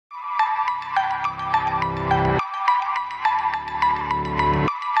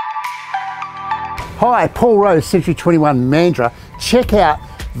Hi, Paul Rose, Century 21 Mandurah. Check out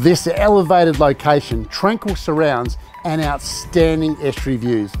this elevated location, tranquil surrounds and outstanding estuary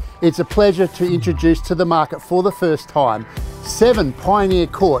views. It's a pleasure to introduce to the market for the first time 7 Pioneer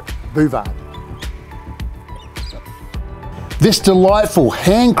Court, Bouvard. This delightful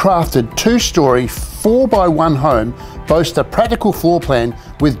handcrafted 2-storey 4x1 home boasts a practical floor plan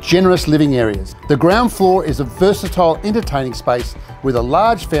with generous living areas. The ground floor is a versatile entertaining space with a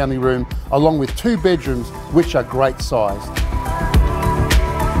large family room along with 2 bedrooms which are great sized.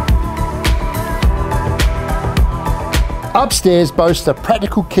 Upstairs boasts a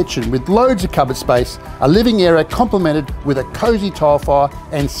practical kitchen with loads of cupboard space, a living area complemented with a cosy tile fire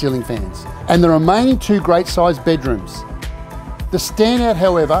and ceiling fans, and the remaining 2 great sized bedrooms. The standout,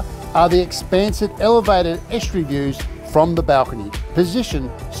 however, are the expansive elevated estuary views from the balcony,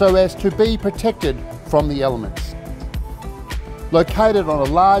 positioned so as to be protected from the elements. Located on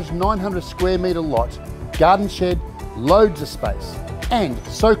a large 900 square metre lot, garden shed, loads of space, and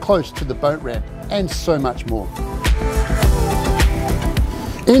so close to the boat ramp, and so much more.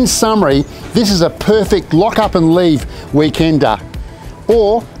 In summary, this is a perfect lock up and leave weekender,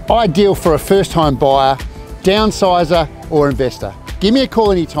 or ideal for a first time buyer, downsizer or investor. Give me a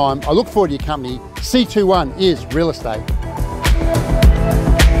call anytime. I look forward to your company. C21 is real estate.